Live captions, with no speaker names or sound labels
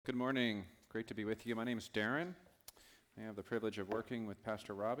Good morning. Great to be with you. My name is Darren. I have the privilege of working with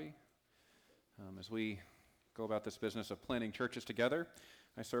Pastor Robbie as we go about this business of planting churches together.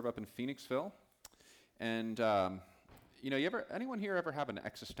 I serve up in Phoenixville. And, anyone here ever have an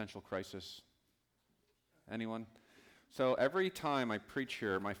existential crisis? Anyone? So every time I preach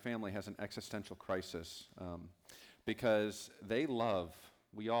here, my family has an existential crisis because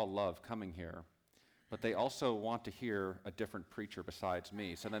we all love coming here. But they also want to hear a different preacher besides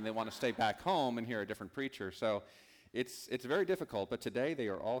me. So then they want to stay back home and hear a different preacher. So it's very difficult, but today they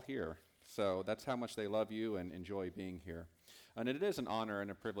are all here. So that's how much they love you and enjoy being here. And it is an honor and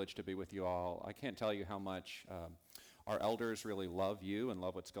a privilege to be with you all. I can't tell you how much our elders really love you and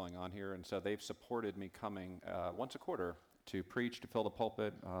love what's going on here. And so they've supported me coming once a quarter to preach, to fill the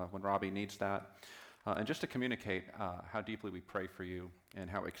pulpit when Robbie needs that. And just to communicate how deeply we pray for you and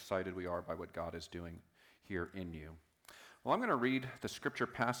how excited we are by what God is doing here in you. Well, I'm going to read the scripture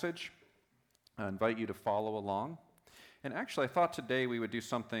passage. I invite you to follow along. And actually, I thought today we would do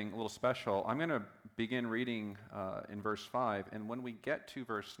something a little special. I'm going to begin reading in verse 5, and when we get to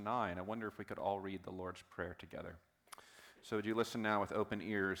verse 9, I wonder if we could all read the Lord's Prayer together. So would you listen now with open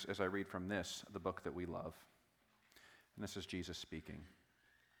ears as I read from this, the book that we love. And this is Jesus speaking.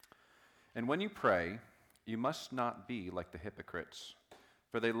 And when you pray, you must not be like the hypocrites,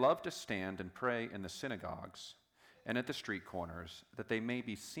 for they love to stand and pray in the synagogues and at the street corners, that they may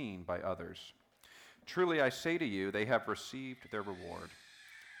be seen by others. Truly I say to you, they have received their reward.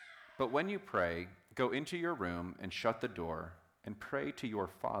 But when you pray, go into your room and shut the door, and pray to your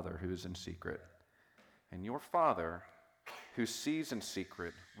Father who is in secret. And your Father, who sees in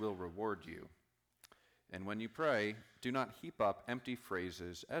secret, will reward you. And when you pray, do not heap up empty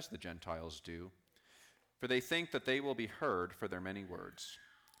phrases as the Gentiles do, for they think that they will be heard for their many words.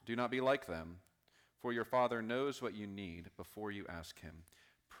 Do not be like them, for your Father knows what you need before you ask him.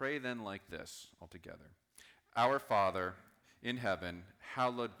 Pray then like this altogether. Our Father in heaven,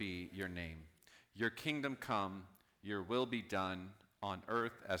 hallowed be your name. Your kingdom come, your will be done on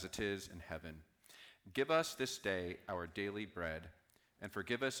earth as it is in heaven. Give us this day our daily bread, and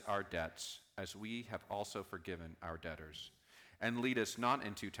forgive us our debts, as we have also forgiven our debtors. And lead us not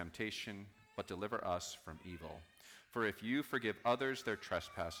into temptation, but deliver us from evil. For if you forgive others their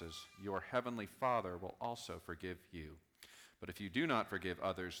trespasses, your heavenly Father will also forgive you. But if you do not forgive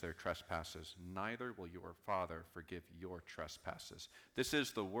others their trespasses, neither will your Father forgive your trespasses. This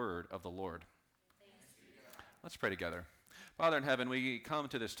is the word of the Lord. Let's pray together. Father in heaven, we come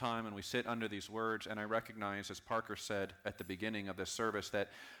to this time and we sit under these words, and I recognize, as Parker said at the beginning of this service, that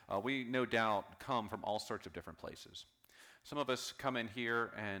we no doubt come from all sorts of different places. Some of us come in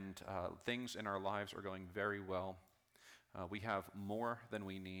here and things in our lives are going very well. We have more than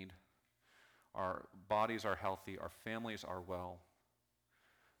we need. Our bodies are healthy. Our families are well.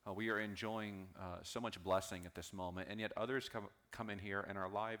 We are enjoying so much blessing at this moment, and yet others come in here and our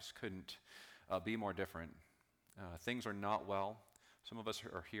lives couldn't be more different. Things are not well. Some of us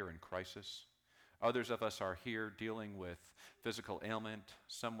are here in crisis. Others of us are here dealing with physical ailment,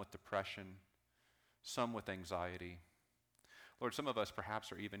 some with depression, some with anxiety. Lord, some of us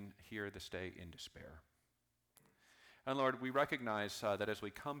perhaps are even here this day in despair. And Lord, we recognize that as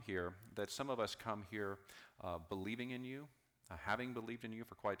we come here, that some of us come here believing in you, having believed in you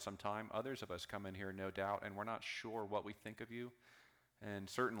for quite some time. Others of us come in here, no doubt, and we're not sure what we think of you. And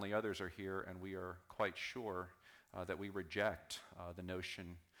certainly others are here, and we are quite sure that we reject the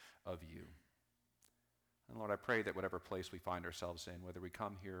notion of you. And Lord, I pray that whatever place we find ourselves in, whether we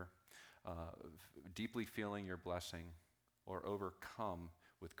come here deeply feeling your blessing or overcome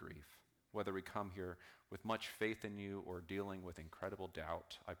with grief, whether we come here with much faith in you or dealing with incredible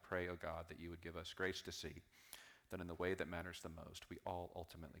doubt, I pray, O God, that you would give us grace to see that in the way that matters the most, we all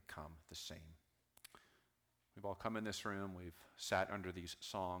ultimately come the same. We've all come in this room, we've sat under these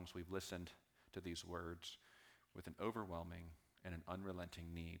songs, we've listened to these words with an overwhelming and an unrelenting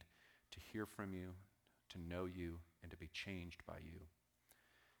need to hear from you, to know you, and to be changed by you.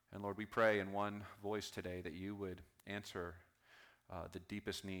 And Lord, we pray in one voice today that you would answer the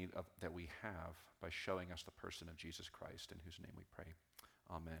deepest need that we have by showing us the person of Jesus Christ, in whose name we pray.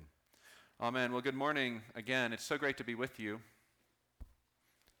 Amen. Amen. Well, good morning again. It's so great to be with you.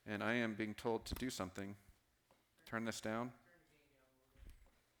 And I am being told to do something. Turn this down.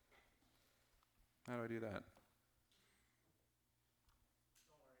 How do I do that?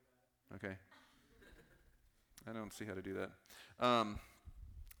 Okay. I don't see how to do that.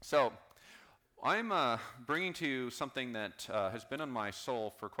 So I'm bringing to you something that has been on my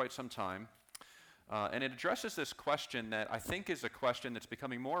soul for quite some time. And it addresses this question that I think is a question that's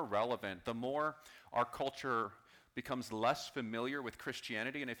becoming more relevant the more our culture becomes less familiar with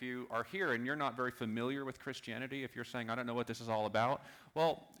Christianity. And if you are here and you're not very familiar with Christianity, if you're saying, I don't know what this is all about,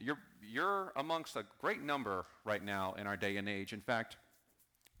 well, you're amongst a great number right now in our day and age. In fact,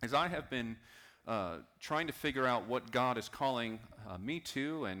 as I have been trying to figure out what God is calling me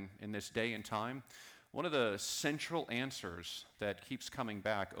to and in this day and time, one of the central answers that keeps coming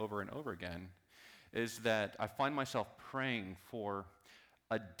back over and over again is that I find myself praying for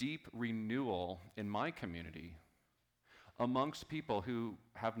a deep renewal in my community amongst people who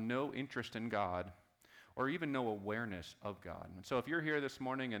have no interest in God or even no awareness of God. And so if you're here this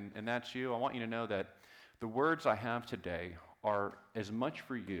morning and that's you, I want you to know that the words I have today are as much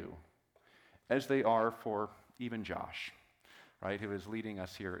for you as they are for even Josh, right, who is leading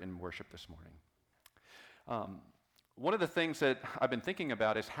us here in worship this morning. One of the things that I've been thinking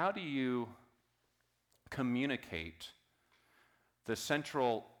about is how do you communicate the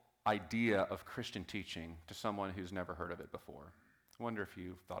central idea of Christian teaching to someone who's never heard of it before? I wonder if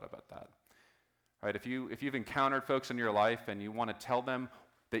you've thought about that. Right? If you've encountered folks in your life and you want to tell them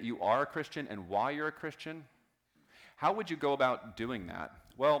that you are a Christian and why you're a Christian, how would you go about doing that?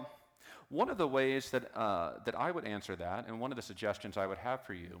 Well, one of the ways that I would answer that, and one of the suggestions I would have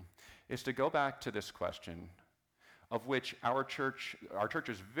for you, is to go back to this question, of which our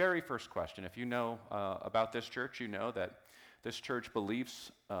church's very first question, if you know about this church, you know that this church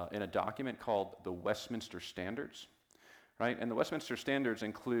believes in a document called the Westminster Standards, right? And the Westminster Standards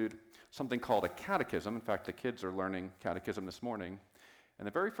include something called a catechism. In fact, the kids are learning catechism this morning. And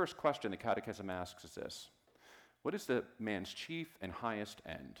the very first question the catechism asks is this: what is the man's chief and highest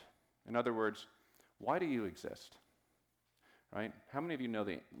end? In other words, why do you exist? Right? How many of you know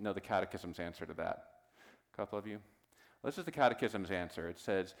the catechism's answer to that? A couple of you? This is the catechism's answer. It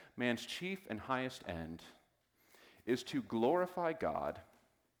says, man's chief and highest end is to glorify God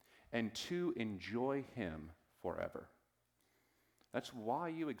and to enjoy Him forever. That's why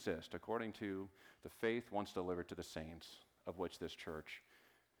you exist, according to the faith once delivered to the saints, of which this church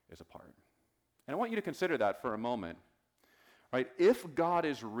is a part. And I want you to consider that for a moment. Right? If God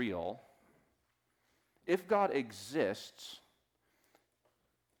is real, if God exists,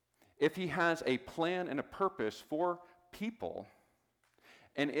 if He has a plan and a purpose for people,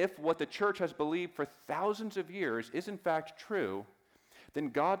 and if what the church has believed for thousands of years is in fact true, then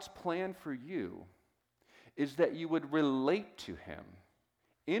God's plan for you is that you would relate to Him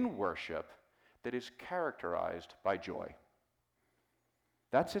in worship that is characterized by joy.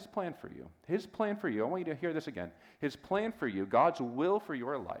 That's His plan for you. His plan for you, I want you to hear this again. His plan for you, God's will for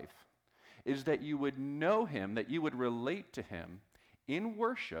your life, is that you would know Him, that you would relate to Him in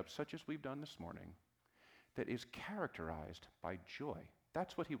worship, such as we've done this morning, that is characterized by joy.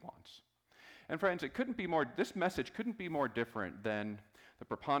 That's what He wants. And friends, this message couldn't be more different than the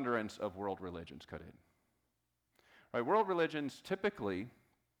preponderance of world religions, could it? Right? World religions typically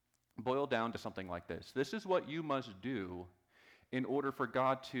boil down to something like this. This is what you must do in order for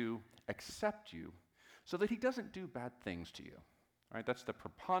God to accept you so that He doesn't do bad things to you. Right? That's the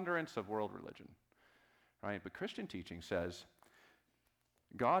preponderance of world religion. Right? But Christian teaching says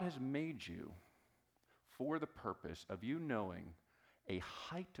God has made you for the purpose of you knowing a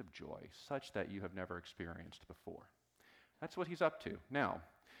height of joy such that you have never experienced before. That's what He's up to. Now,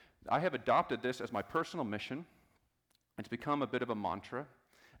 I have adopted this as my personal mission. It's become a bit of a mantra,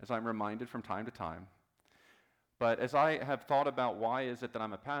 as I'm reminded from time to time. But as I have thought about why is it that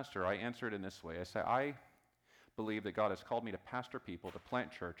I'm a pastor, I answer it in this way. I say, I believe that God has called me to pastor people, to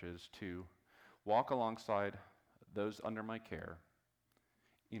plant churches, to walk alongside those under my care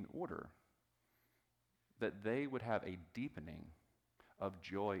in order that they would have a deepening of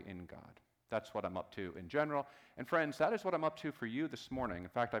joy in God. That's what I'm up to in general. And friends, that is what I'm up to for you this morning. In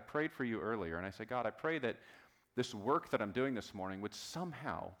fact, I prayed for you earlier, and I said, God, I pray that this work that I'm doing this morning would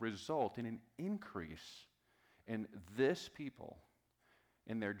somehow result in an increase in this people,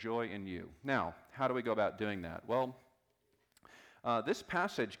 in their joy in you. Now, how do we go about doing that? Well, this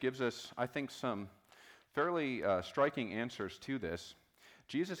passage gives us, I think, some fairly striking answers to this.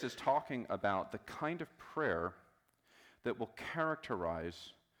 Jesus is talking about the kind of prayer that will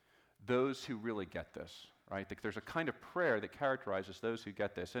characterize those who really get this, right? There's a kind of prayer that characterizes those who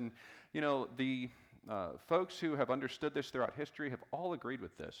get this. And, you know, the folks who have understood this throughout history have all agreed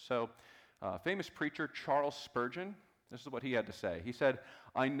with this. So, famous preacher Charles Spurgeon, this is what he had to say. He said,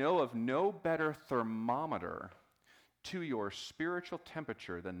 I know of no better thermometer to your spiritual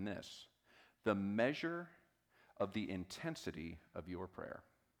temperature than this, the measure of the intensity of your prayer.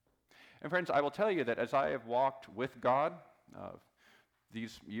 And friends, I will tell you that as I have walked with God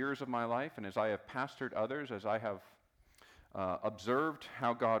these years of my life, and as I have pastored others, as I have observed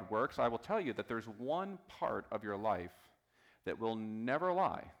how God works, I will tell you that there's one part of your life that will never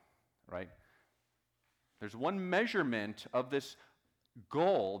lie, right? There's one measurement of this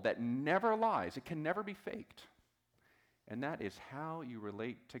goal that never lies. It can never be faked. And that is how you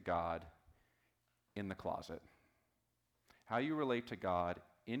relate to God in the closet. How you relate to God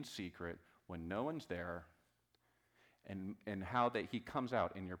in secret when no one's there, and how that he comes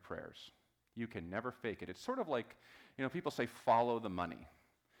out in your prayers. You can never fake it. It's sort of like, people say follow the money,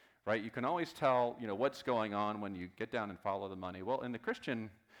 right? You can always tell, what's going on when you get down and follow the money. Well, in the Christian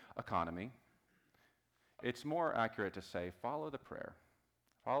economy, it's more accurate to say follow the prayer.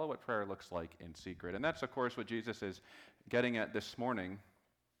 Follow what prayer looks like in secret. And that's, of course, what Jesus is getting at this morning.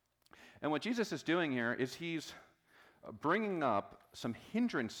 And what Jesus is doing here is he's bringing up some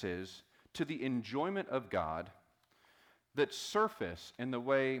hindrances to the enjoyment of God that surface in the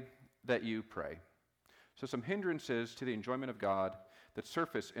way that you pray. So some hindrances to the enjoyment of God that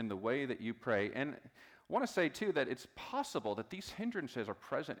surface in the way that you pray. And I want to say, too, that it's possible that these hindrances are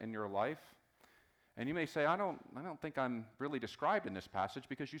present in your life. And you may say, I don't think I'm really described in this passage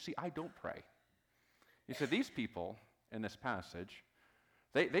because, you see, I don't pray. You see, these people in this passage,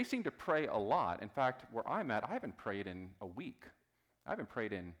 they seem to pray a lot. In fact, where I'm at, I haven't prayed in a week. I haven't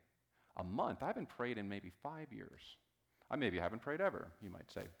prayed in a month. I haven't prayed in maybe 5 years. I maybe haven't prayed ever, you might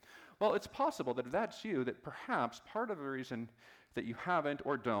say. Well, it's possible that if that's you, that perhaps part of the reason that you haven't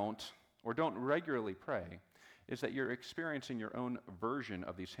or don't regularly pray is that you're experiencing your own version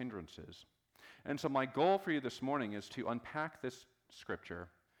of these hindrances. And so my goal for you this morning is to unpack this scripture,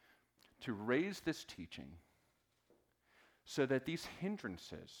 to raise this teaching, so that these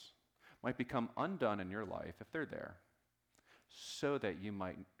hindrances might become undone in your life, if they're there, so that you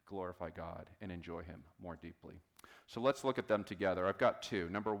might glorify God and enjoy him more deeply. So let's look at them together. I've got two.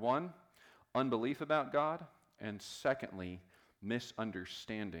 Number one, unbelief about God, and secondly,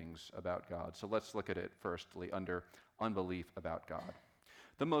 misunderstandings about God. So let's look at it firstly under unbelief about God.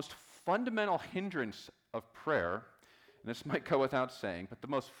 The most fundamental hindrance of prayer, and this might go without saying, but the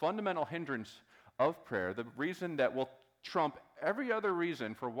most fundamental hindrance of prayer, the reason that will trump every other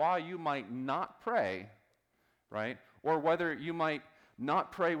reason for why you might not pray, right? Or whether you might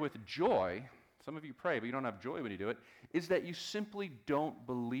not pray with joy, some of you pray, but you don't have joy when you do it, is that you simply don't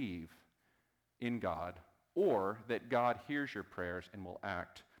believe in God, or that God hears your prayers and will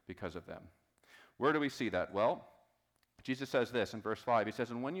act because of them. Where do we see that? Well, Jesus says this in verse 5. He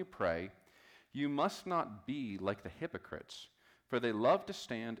says, "And when you pray, you must not be like the hypocrites, for they love to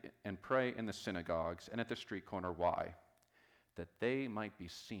stand and pray in the synagogues and at the street corner." Why? That they might be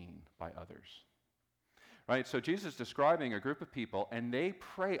seen by others. Right? So Jesus is describing a group of people, and they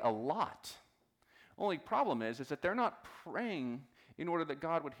pray a lot. Only problem is that they're not praying in order that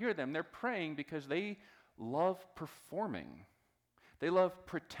God would hear them. They're praying because they love performing. They love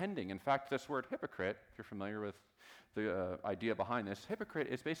pretending. In fact, this word hypocrite, if you're familiar with the idea behind this, hypocrite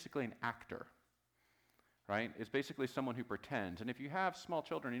is basically an actor, right? It's basically someone who pretends. And if you have small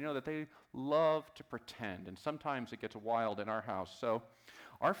children, you know that they love to pretend. And sometimes it gets wild in our house. So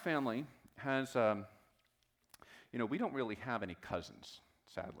our family has, we don't really have any cousins,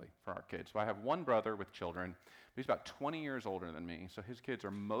 sadly, for our kids. So I have one brother with children. He's about 20 years older than me. So his kids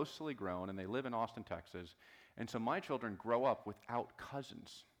are mostly grown, and they live in Austin, Texas. And so my children grow up without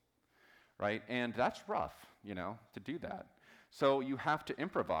cousins, right? And that's rough, to do that. So you have to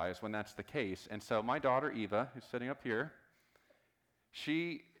improvise when that's the case. And so my daughter, Eva, who's sitting up here,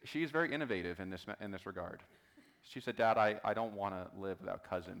 she's very innovative in this regard. She said, "Dad, I don't want to live without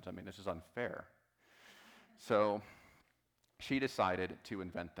cousins. I mean, this is unfair." So she decided to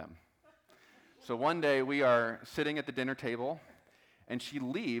invent them. So one day we are sitting at the dinner table, and she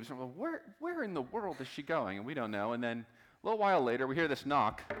leaves. And we're, where in the world is she going? And we don't know. And then a little while later, we hear this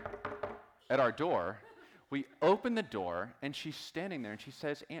knock at our door. We open the door, and she's standing there, and she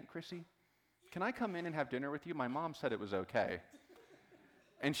says, "Aunt Chrissy, can I come in and have dinner with you? My mom said it was okay."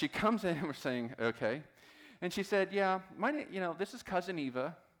 And she comes in, and we're saying, "Okay." And she said, "Yeah, this is Cousin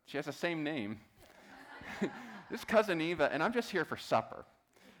Eva." She has the same name. "This is Cousin Eva, and I'm just here for supper,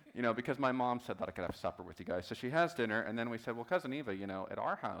 because my mom said that I could have supper with you guys." So she has dinner, and then we said, "Well, Cousin Eva, at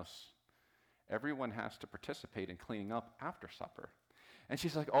our house, everyone has to participate in cleaning up after supper." And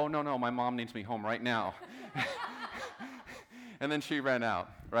she's like, "Oh, no, my mom needs me home right now." And then she ran out,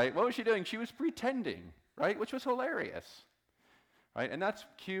 right? What was she doing? She was pretending, right? Which was hilarious, right? And that's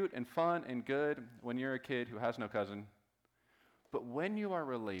cute and fun and good when you're a kid who has no cousin. But when you are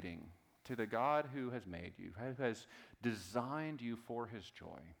relating to the God who has made you, who has designed you for his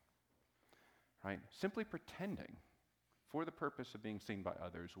joy, right? Simply pretending, for the purpose of being seen by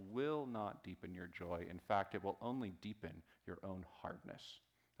others will not deepen your joy. In fact, it will only deepen your own hardness.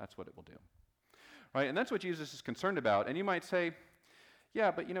 That's what it will do. Right? And that's what Jesus is concerned about. And you might say,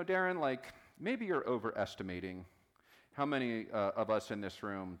 yeah, but Darren, maybe you're overestimating how many of us in this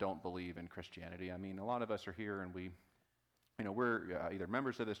room don't believe in Christianity. I mean, a lot of us are here and we're either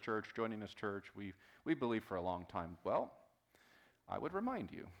members of this church, joining this church. We believe for a long time. Well, I would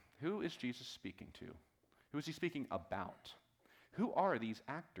remind you, who is Jesus speaking to? Who is he speaking about? Who are these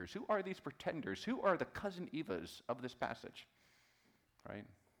actors? Who are these pretenders? Who are the cousin Evas of this passage? Right?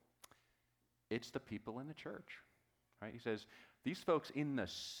 It's the people in the church. Right? He says, these folks in the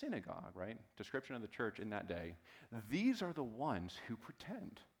synagogue, right? Description of the church in that day, these are the ones who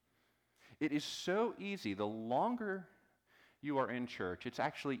pretend. It is so easy. The longer you are in church, it's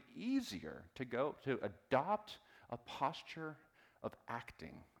actually easier to adopt a posture of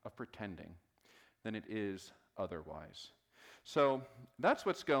acting, of pretending, than it is otherwise. So that's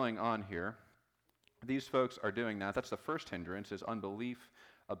what's going on here. These folks are doing that. That's the first hindrance, is unbelief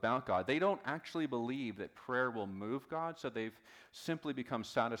about God. They don't actually believe that prayer will move God, so they've simply become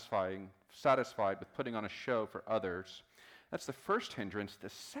satisfied with putting on a show for others. That's the first hindrance. The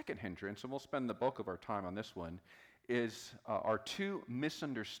second hindrance, and we'll spend the bulk of our time on this one, is our two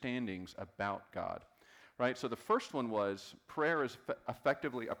misunderstandings about God. Right? So the first one was prayer is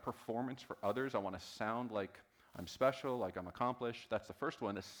effectively a performance for others. I want to sound like I'm special, like I'm accomplished. That's the first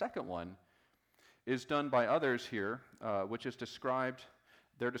one. The second one is done by others here, which is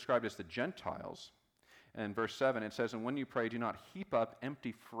they're described as the Gentiles. And in verse 7, it says, and when you pray, do not heap up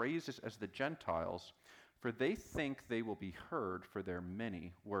empty phrases as the Gentiles, for they think they will be heard for their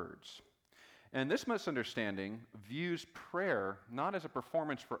many words. And this misunderstanding views prayer not as a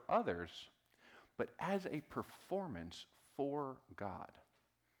performance for others, but as a performance for God.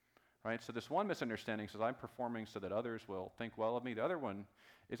 Right? So this one misunderstanding says, I'm performing so that others will think well of me. The other one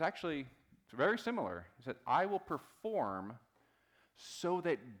is actually very similar. It said, I will perform so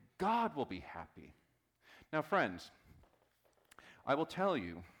that God will be happy. Now, friends, I will tell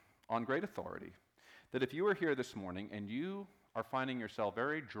you on great authority that if you are here this morning and you are finding yourself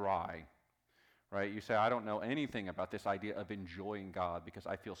very dry, right? You say, I don't know anything about this idea of enjoying God because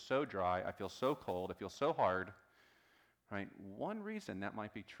I feel so dry, I feel so cold, I feel so hard, right? One reason that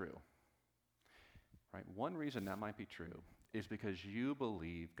might be true, right? One reason that might be true is because you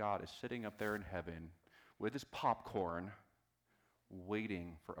believe God is sitting up there in heaven with his popcorn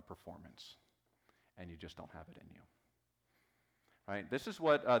waiting for a performance, and you just don't have it in you. Right? This is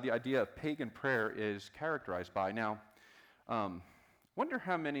what the idea of pagan prayer is characterized by. Now, wonder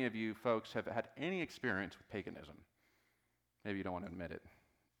how many of you folks have had any experience with paganism. Maybe you don't want to admit it.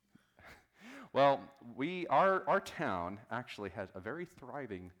 Well, our town actually has a very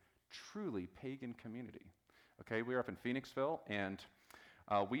thriving, truly pagan community. Okay, we're up in Phoenixville, and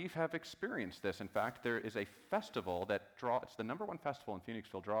we have experienced this. In fact, there is a festival it's the number one festival in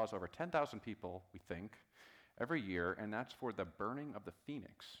Phoenixville, draws over 10,000 people, we think, every year, and that's for the burning of the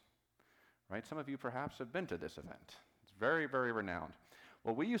phoenix. Right? Some of you perhaps have been to this event. It's very, very renowned.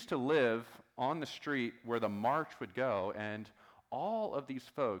 Well, we used to live on the street where the march would go, and all of these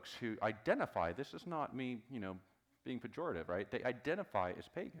folks who identify, this is not me, being pejorative, right? They identify as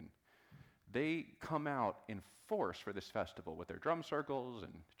pagan. They come out in force for this festival with their drum circles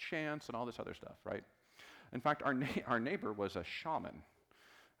and chants and all this other stuff, right? In fact, our neighbor was a shaman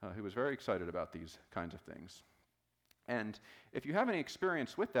who was very excited about these kinds of things. And if you have any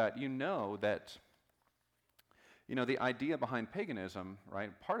experience with that, you know that, the idea behind paganism,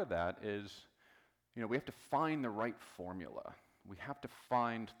 right, part of that is, we have to find the right formula. We have to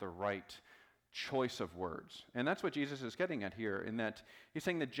find the right choice of words. And that's what Jesus is getting at here, in that he's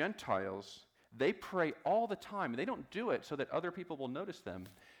saying the Gentiles, they pray all the time. They don't do it so that other people will notice them.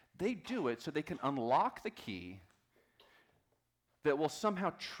 They do it so they can unlock the key that will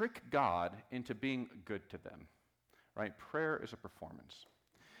somehow trick God into being good to them. Right? Prayer is a performance.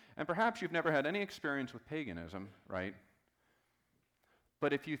 And perhaps you've never had any experience with paganism, right?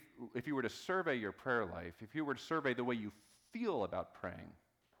 But if you were to survey your prayer life, if you were to survey the way you feel about praying,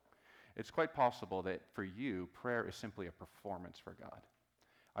 it's quite possible that for you, prayer is simply a performance for God.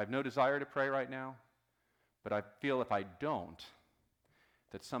 I have no desire to pray right now, but I feel if I don't,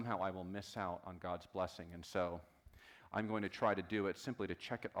 that somehow I will miss out on God's blessing. And so I'm going to try to do it simply to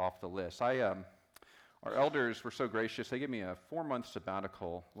check it off the list. Our elders were so gracious. They gave me a 4-month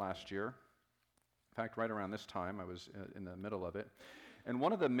sabbatical last year. In fact, right around this time, I was in the middle of it. And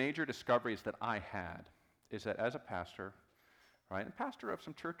one of the major discoveries that I had is that as a pastor, right, and pastor of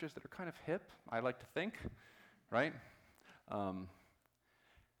some churches that are kind of hip, I like to think, right?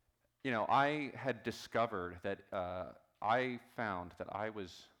 I had discovered that I found that I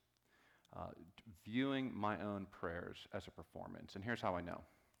was viewing my own prayers as a performance. And here's how I know.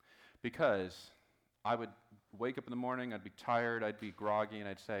 Because I would wake up in the morning, I'd be tired, I'd be groggy, and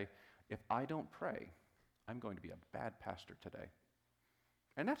I'd say, if I don't pray, I'm going to be a bad pastor today.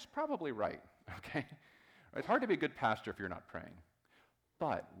 And that's probably right, okay? It's hard to be a good pastor if you're not praying.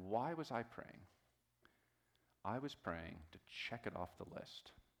 But why was I praying? I was praying to check it off the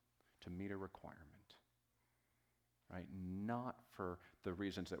list, to meet a requirement, right? Not for the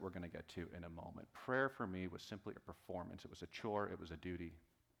reasons that we're going to get to in a moment. Prayer for me was simply a performance. It was a chore. It was a duty.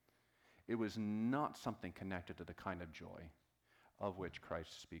 It was not something connected to the kind of joy of which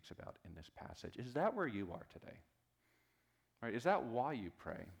Christ speaks about in this passage. Is that where you are today? Right? Is that why you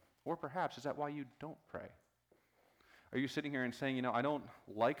pray? Or perhaps, is that why you don't pray? Are you sitting here and saying, I don't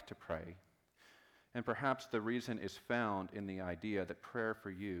like to pray? And perhaps the reason is found in the idea that prayer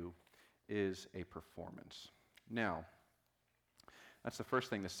for you is a performance. Now, that's the first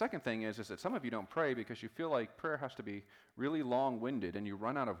thing. The second thing is that some of you don't pray because you feel like prayer has to be really long-winded and you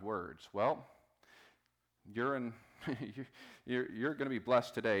run out of words. Well, you're going to be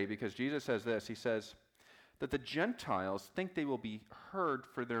blessed today because Jesus says this. He says that the Gentiles think they will be heard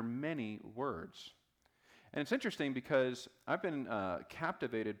for their many words. And it's interesting because I've been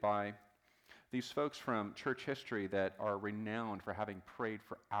captivated by these folks from church history that are renowned for having prayed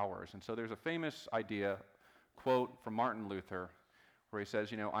for hours. And so there's a famous quote from Martin Luther, where he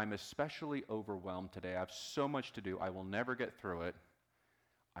says, I'm especially overwhelmed today. I have so much to do. I will never get through it.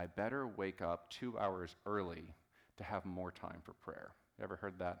 I better wake up 2 hours early to have more time for prayer. You ever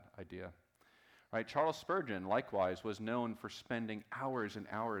heard that idea? Right? Charles Spurgeon, likewise, was known for spending hours and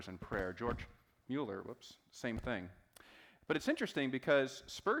hours in prayer. George Mueller, same thing. But it's interesting because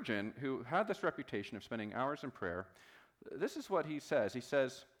Spurgeon, who had this reputation of spending hours in prayer, this is what he says. He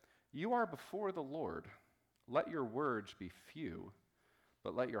says, "You are before the Lord. Let your words be few,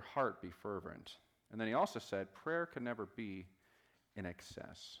 but let your heart be fervent." And then he also said, prayer can never be in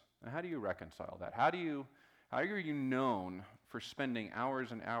excess. Now, how do you reconcile that? How are you known for spending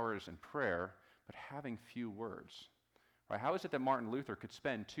hours and hours in prayer, but having few words? Right? How is it that Martin Luther could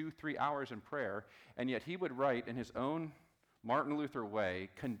spend 2-3 hours in prayer, and yet he would write in his own Martin Luther way,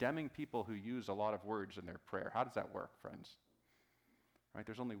 condemning people who use a lot of words in their prayer? How does that work, friends? Right?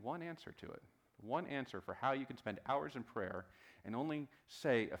 There's only one answer to it. One answer for how you can spend hours in prayer and only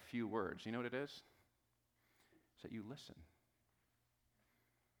say a few words. You know what it is? It's that you listen.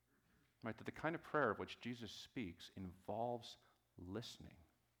 Right? That the kind of prayer of which Jesus speaks involves listening.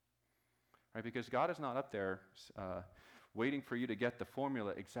 Right? Because God is not up there waiting for you to get the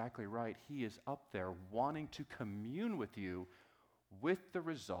formula exactly right. He is up there wanting to commune with you with the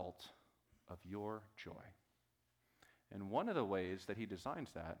result of your joy. And one of the ways that he designs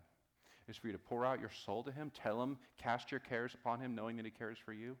that is for you to pour out your soul to him, tell him, cast your cares upon him, knowing that he cares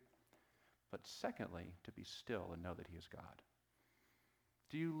for you. But secondly, to be still and know that he is God.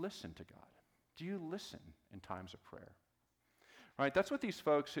 Do you listen to God? Do you listen in times of prayer? Right? That's what these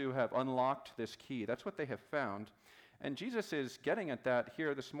folks who have unlocked this key, that's what they have found. And Jesus is getting at that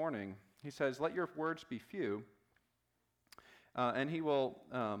here this morning. He says, let your words be few. And he will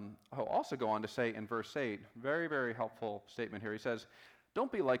also go on to say in verse 8, very, very helpful statement here. He says,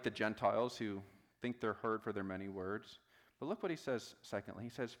 don't be like the Gentiles who think they're heard for their many words. But look what he says secondly. He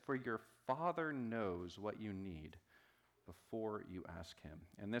says, for your Father knows what you need before you ask him.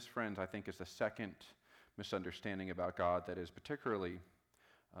 And this, friends, I think is the second misunderstanding about God that is particularly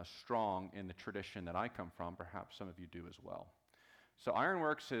strong in the tradition that I come from. Perhaps some of you do as well. So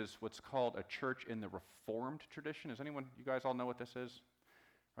Ironworks is what's called a church in the Reformed tradition. Does anyone, you guys all know what this is?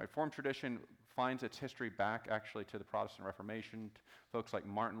 Right, Reformed tradition finds its history back actually to the Protestant Reformation, folks like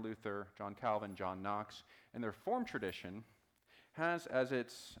Martin Luther, John Calvin, John Knox. And the Reformed tradition has as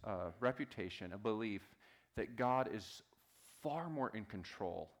its reputation a belief that God is far more in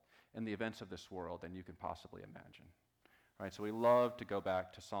control in the events of this world than you can possibly imagine. Right, so we love to go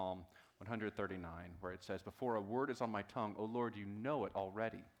back to Psalm 139, where it says, before a word is on my tongue, O Lord, you know it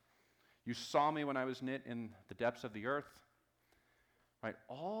already. You saw me when I was knit in the depths of the earth. Right,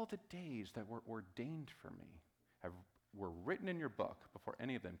 all the days that were ordained for me were written in your book before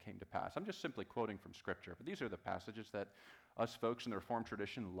any of them came to pass. I'm just simply quoting from Scripture, but these are the passages that us folks in the Reformed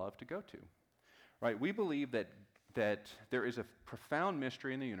tradition love to go to. Right, we believe that there is a profound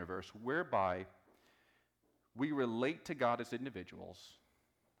mystery in the universe whereby we relate to God as individuals,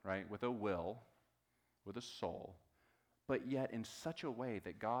 right, with a will, with a soul, but yet in such a way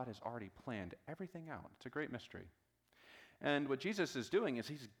that God has already planned everything out. It's a great mystery. And what Jesus is doing is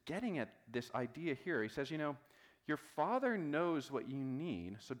he's getting at this idea here. He says, your Father knows what you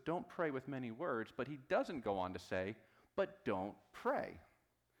need, so don't pray with many words, but he doesn't go on to say, but don't pray.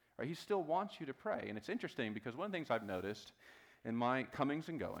 Right? He still wants you to pray. And it's interesting because one of the things I've noticed in my comings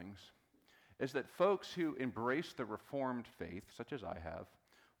and goings is that folks who embrace the Reformed faith, such as I have,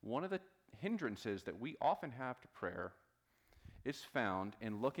 one of the hindrances that we often have to prayer is found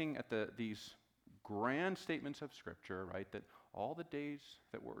in looking at these grand statements of Scripture, right, that all the days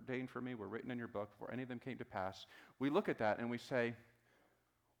that were ordained for me were written in your book before any of them came to pass. We look at that and we say,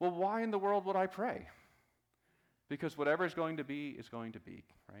 well, why in the world would I pray? Because whatever is going to be,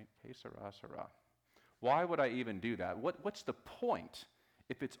 right? Que sera, sera. Why would I even do that? What's the point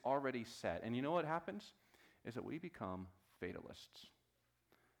if it's already set? And you know what happens? Is that we become fatalists.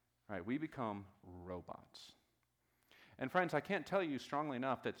 Right? We become robots. And friends, I can't tell you strongly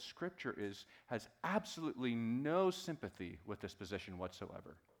enough that Scripture has absolutely no sympathy with this position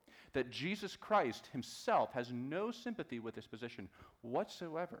whatsoever. That Jesus Christ himself has no sympathy with this position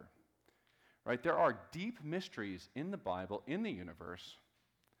whatsoever. Right? There are deep mysteries in the Bible, in the universe,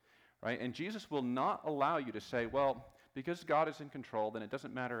 right? And Jesus will not allow you to say, well, because God is in control, then it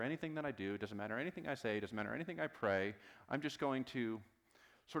doesn't matter anything that I do, it doesn't matter anything I say, it doesn't matter anything I pray. I'm just going to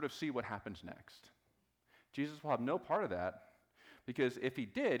sort of see what happens next. Jesus will have no part of that, because if he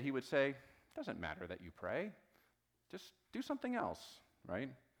did, he would say, it doesn't matter that you pray. Just do something else, right?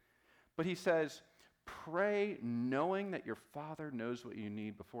 But he says, pray knowing that your Father knows what you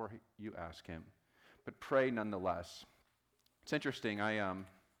need before you ask him. But pray nonetheless. It's interesting.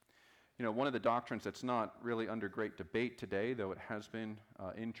 One of the doctrines that's not really under great debate today, though it has been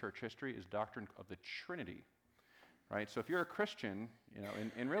in church history, is doctrine of the Trinity. Right? So if you're a Christian,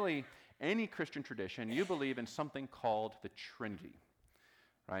 in really any Christian tradition, you believe in something called the Trinity.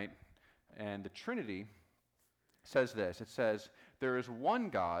 Right? And the Trinity says this. It says, there is one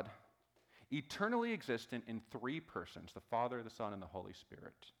God, eternally existent in three persons, the Father, the Son, and the Holy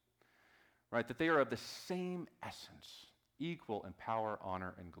Spirit. Right? That they are of the same essence, equal in power,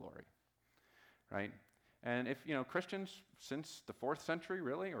 honor, and glory. Right? And if, Christians since the 4th century,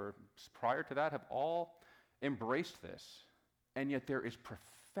 really, or prior to that, have all embraced this, and yet there is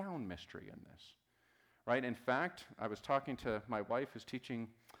profound mystery in this. Right? In fact, I was talking to my wife who's teaching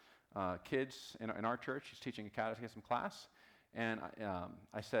kids in our church. She's teaching a catechism class, and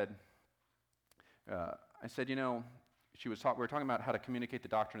I said, we were talking about how to communicate the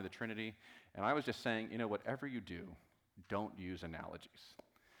doctrine of the Trinity, and I was just saying, whatever you do, don't use analogies.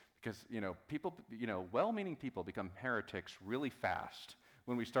 Because, people, well-meaning people become heretics really fast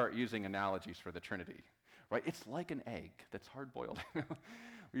when we start using analogies for the Trinity, right? It's like an egg that's hard-boiled.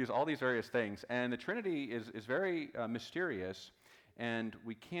 We use all these various things, and the Trinity is very mysterious, and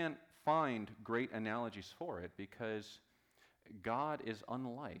we can't find great analogies for it because God is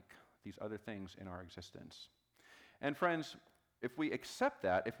unlike these other things in our existence. And friends, if we accept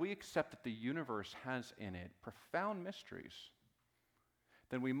that the universe has in it profound mysteries,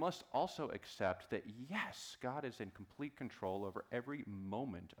 then we must also accept that, yes, God is in complete control over every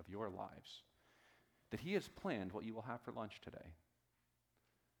moment of your lives, that he has planned what you will have for lunch today.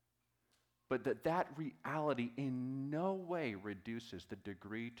 But that reality in no way reduces the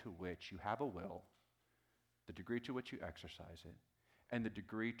degree to which you have a will, the degree to which you exercise it, and the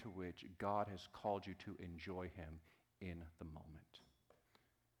degree to which God has called you to enjoy him in the moment.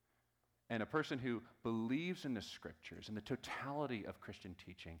 And a person who believes in the Scriptures and the totality of Christian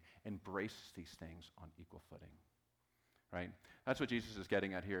teaching embraces these things on equal footing. Right? That's what Jesus is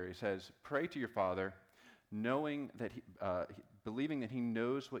getting at here. He says, pray to your Father, knowing that believing that he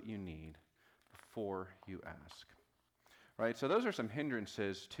knows what you need before you ask. Right? So those are some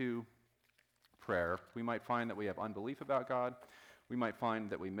hindrances to prayer. We might find that we have unbelief about God. We might find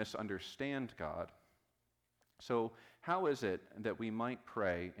that we misunderstand God. So how is it that we might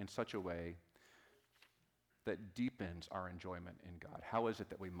pray in such a way that deepens our enjoyment in God? How is it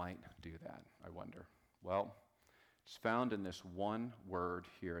that we might do that, I wonder? Well, it's found in this one word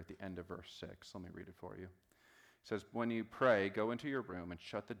here at the end of verse 6. Let me read it for you. It says, when you pray, go into your room and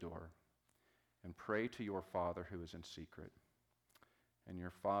shut the door and pray to your Father who is in secret. And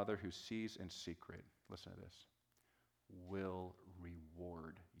your Father who sees in secret, listen to this, will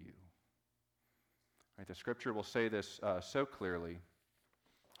reward you. Right, the Scripture will say this so clearly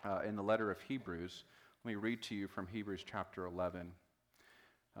in the letter of Hebrews. Let me read to you from Hebrews chapter 11.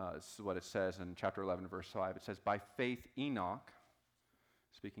 This is what it says in chapter 11, verse 5. It says, by faith Enoch,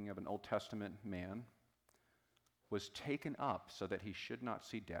 speaking of an Old Testament man, was taken up so that he should not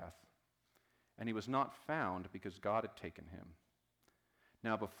see death, and he was not found because God had taken him.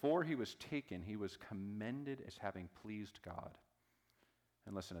 Now before he was taken, he was commended as having pleased God.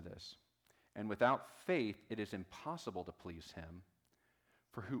 And listen to this. And without faith, it is impossible to please him.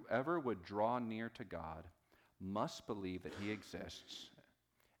 For whoever would draw near to God must believe that he exists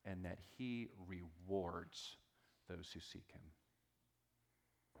and that he rewards those who seek him.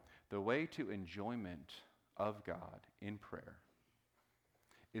 The way to enjoyment of God in prayer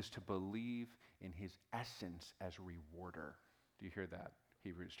is to believe in his essence as rewarder. Do you hear that?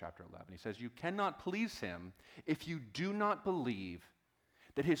 Hebrews chapter 11. He says, you cannot please him if you do not believe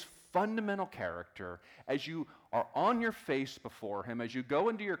that his fundamental character, as you are on your face before him, as you go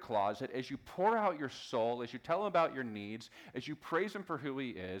into your closet, as you pour out your soul, as you tell him about your needs, as you praise him for who he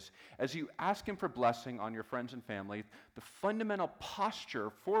is, as you ask him for blessing on your friends and family, the fundamental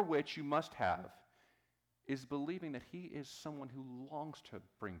posture for which you must have is believing that he is someone who longs to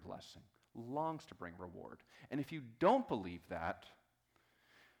bring blessing, longs to bring reward. And if you don't believe that,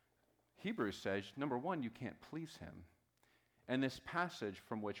 Hebrews says, number one, you can't please him. And this passage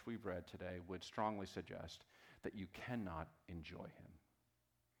from which we've read today would strongly suggest that you cannot enjoy him.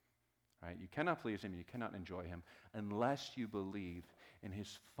 Right? You cannot please him, you cannot enjoy him unless you believe in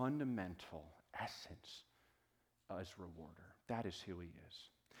his fundamental essence as rewarder. That is who he is.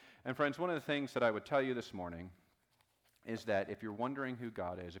 And friends, one of the things that I would tell you this morning is that if you're wondering who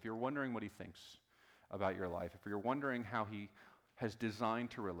God is, if you're wondering what he thinks about your life, if you're wondering how he has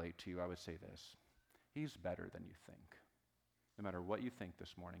designed to relate to you, I would say this: he's better than you think. No matter what you think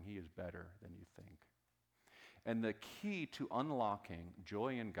this morning, he is better than you think. And the key to unlocking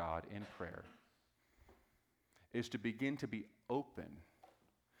joy in God in prayer is to begin to be open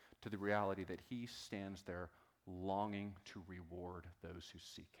to the reality that he stands there longing to reward those who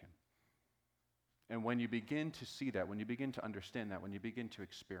seek him. And when you begin to see that, when you begin to understand that, when you begin to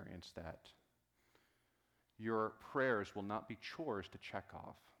experience that, your prayers will not be chores to check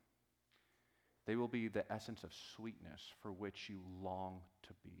off. They will be the essence of sweetness for which you long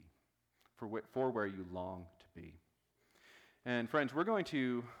to be, for where you long to be. And friends, we're going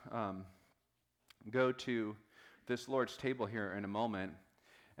to go to this Lord's table here in a moment.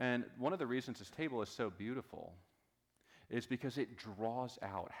 And one of the reasons this table is so beautiful is because it draws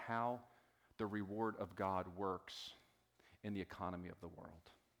out how the reward of God works in the economy of the world.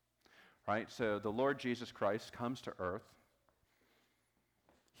 Right? So the Lord Jesus Christ comes to earth.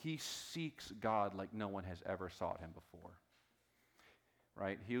 He seeks God like no one has ever sought him before.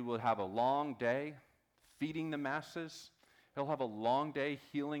 Right? He will have a long day feeding the masses. He'll have a long day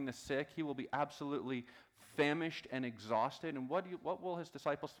healing the sick. He will be absolutely famished and exhausted. And what will his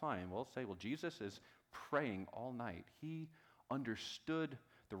disciples find? Well, say, well, Jesus is praying all night. He understood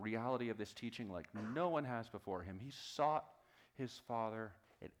the reality of this teaching like no one has before him. He sought his Father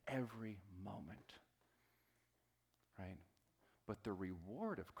at every moment. Right? But the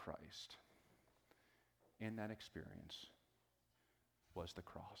reward of Christ in that experience was the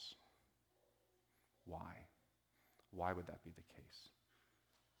cross. Why? Why would that be the case?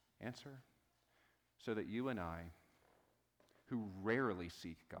 Answer: so that you and I, who rarely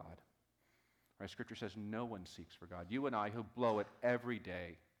seek God, right? Scripture says no one seeks for God. You and I, who blow it every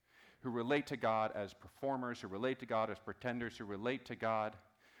day, who relate to God as performers, who relate to God as pretenders, who relate to God,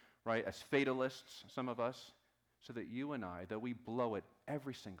 right, as fatalists, some of us, so that you and I, though we blow it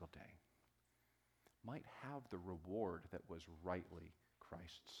every single day, might have the reward that was rightly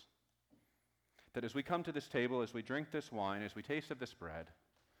Christ's. That as we come to this table, as we drink this wine, as we taste of this bread,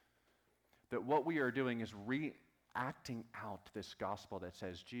 that what we are doing is reacting out this gospel that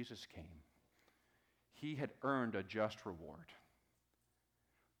says Jesus came. He had earned a just reward,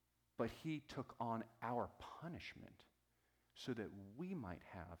 but he took on our punishment so that we might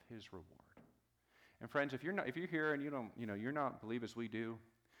have his reward. And friends, if you're here and you're not believe as we do,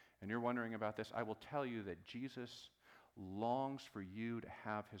 and you're wondering about this, I will tell you that Jesus longs for you to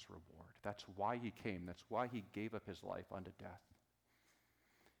have his reward. That's why he came. That's why he gave up his life unto death.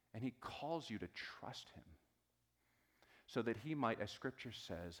 And he calls you to trust him so that he might, as Scripture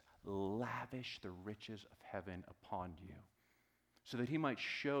says, lavish the riches of heaven upon you, so that he might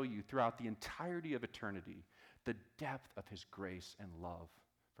show you throughout the entirety of eternity the depth of his grace and love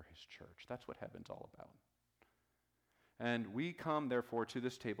for his church. That's what heaven's all about. And we come, therefore, to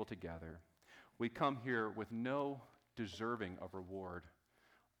this table together. We come here with no deserving of reward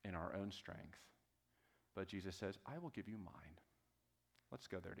in our own strength. But Jesus says, I will give you mine. Let's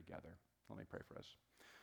go there together. Let me pray for us.